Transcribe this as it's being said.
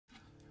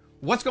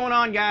What's going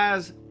on,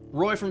 guys?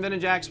 Roy from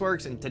Vintage Axe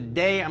Works, and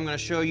today I'm going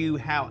to show you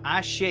how I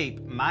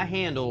shape my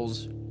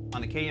handles on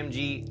the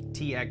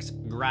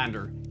KMG-TX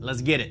grinder.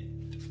 Let's get it.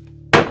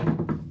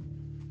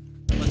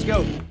 Let's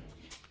go.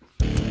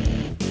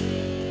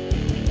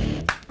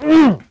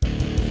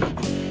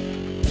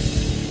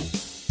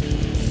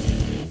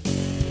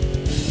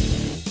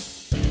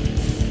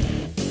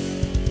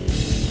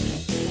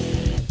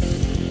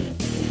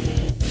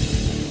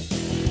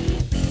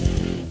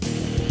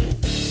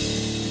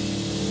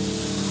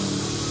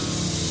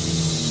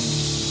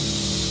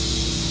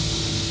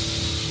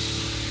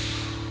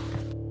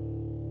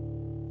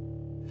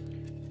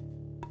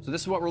 So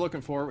this is what we're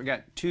looking for. We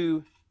got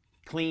two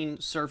clean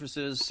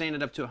surfaces,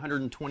 sanded up to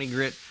 120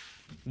 grit,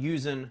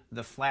 using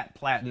the flat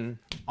platen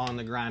on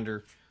the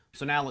grinder.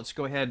 So now let's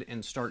go ahead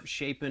and start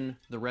shaping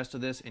the rest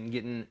of this and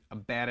getting a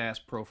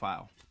badass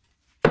profile.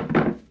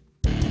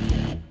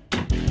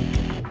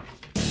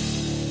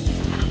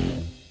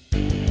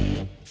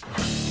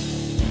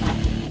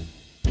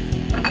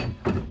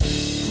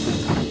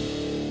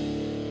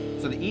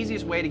 So the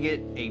easiest way to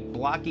get a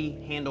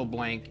blocky handle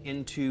blank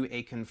into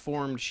a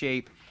conformed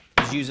shape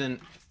is using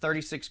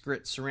 36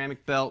 grit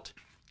ceramic belt,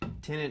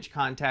 10-inch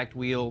contact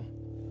wheel.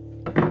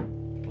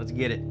 Let's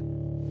get it.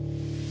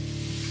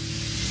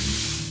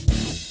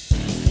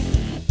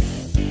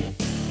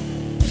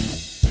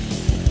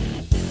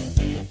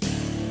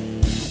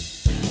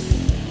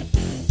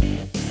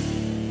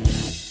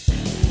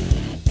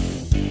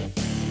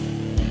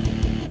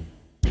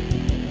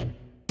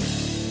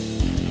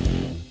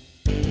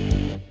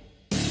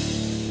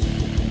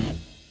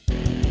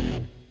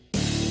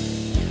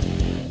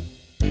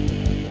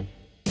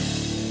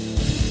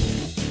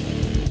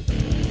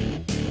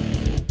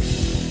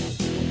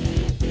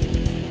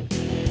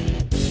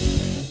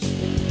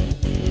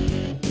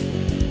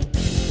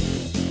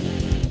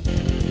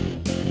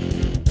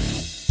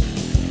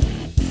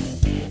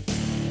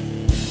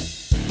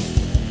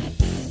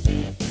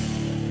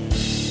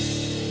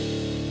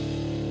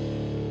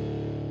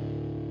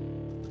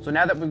 So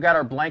now that we've got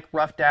our blank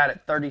roughed out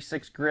at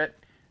 36 grit,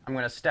 I'm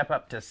going to step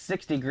up to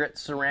 60 grit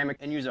ceramic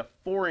and use a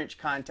 4-inch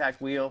contact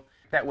wheel.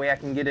 That way I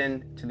can get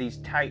into these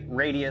tight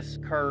radius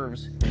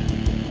curves.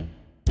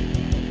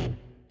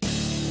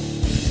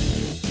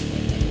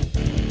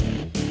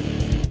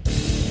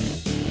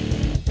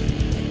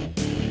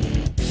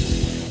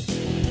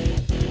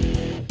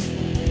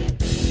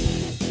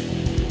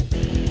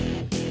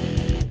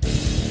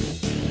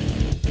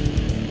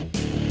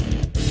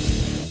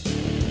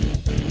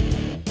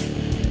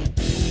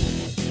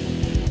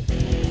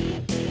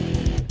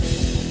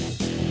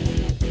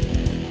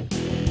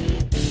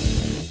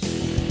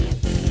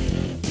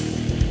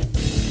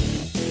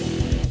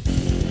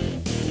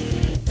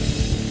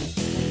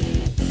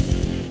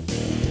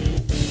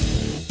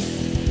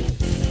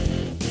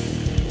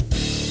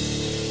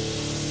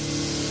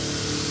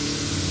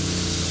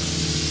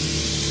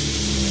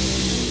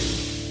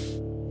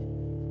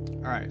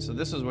 Alright, so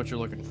this is what you're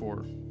looking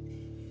for.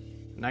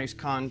 Nice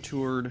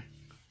contoured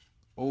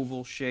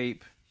oval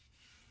shape,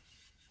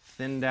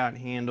 thinned out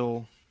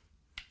handle,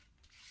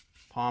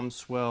 palm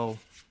swell,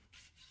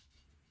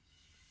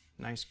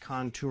 nice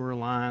contour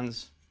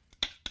lines.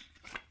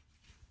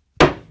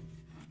 And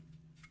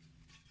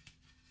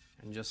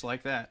just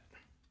like that,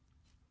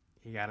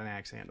 you got an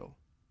axe handle.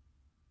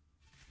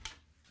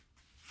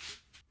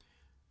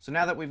 So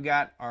now that we've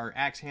got our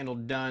axe handle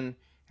done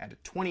at a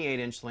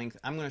 28-inch length,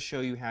 I'm going to show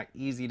you how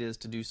easy it is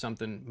to do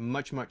something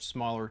much, much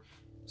smaller.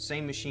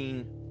 Same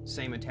machine,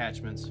 same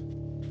attachments.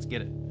 Let's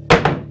get it.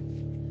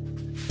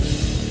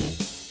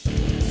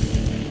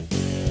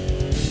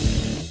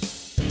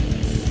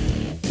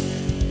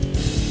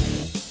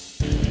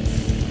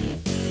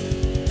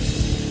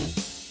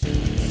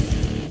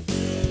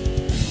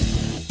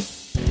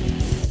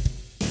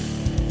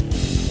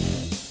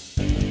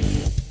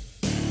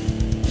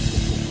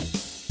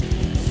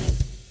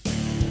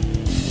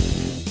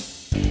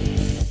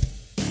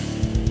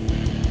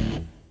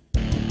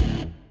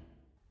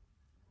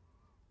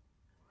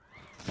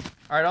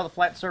 All right, all the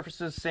flat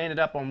surfaces sanded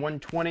up on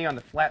 120 on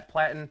the flat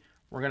platen.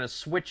 We're going to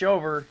switch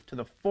over to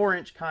the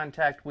 4-inch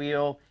contact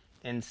wheel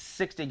and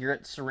 60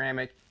 grit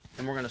ceramic,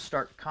 and we're going to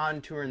start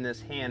contouring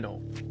this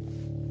handle.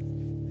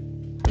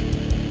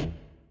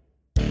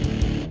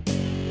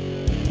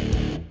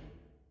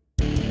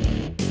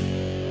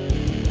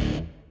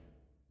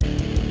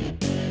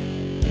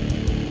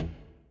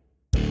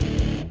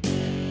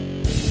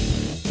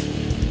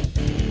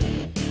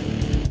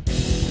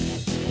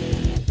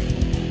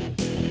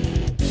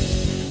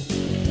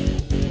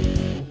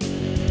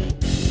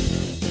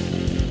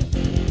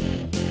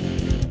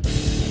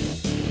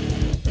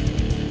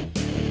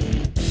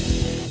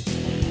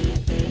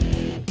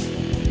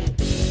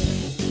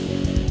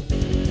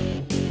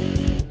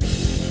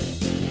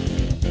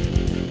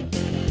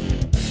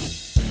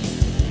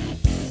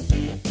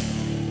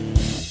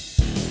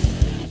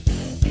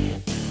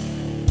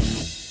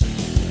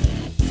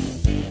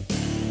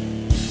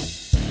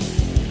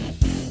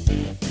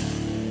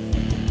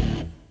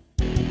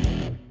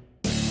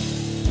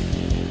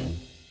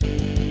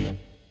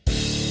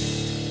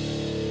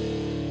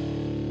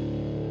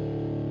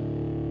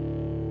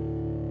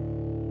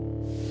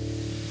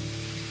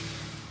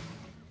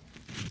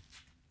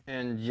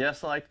 And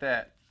just like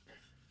that,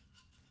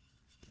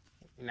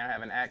 you now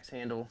have an axe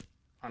handle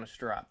on a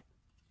strop.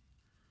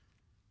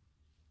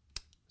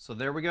 So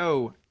there we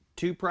go.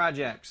 2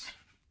 projects.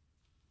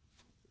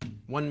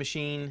 1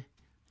 machine,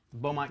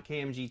 Beaumont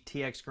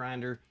KMG-TX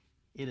grinder.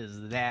 It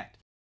is that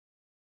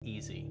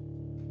easy.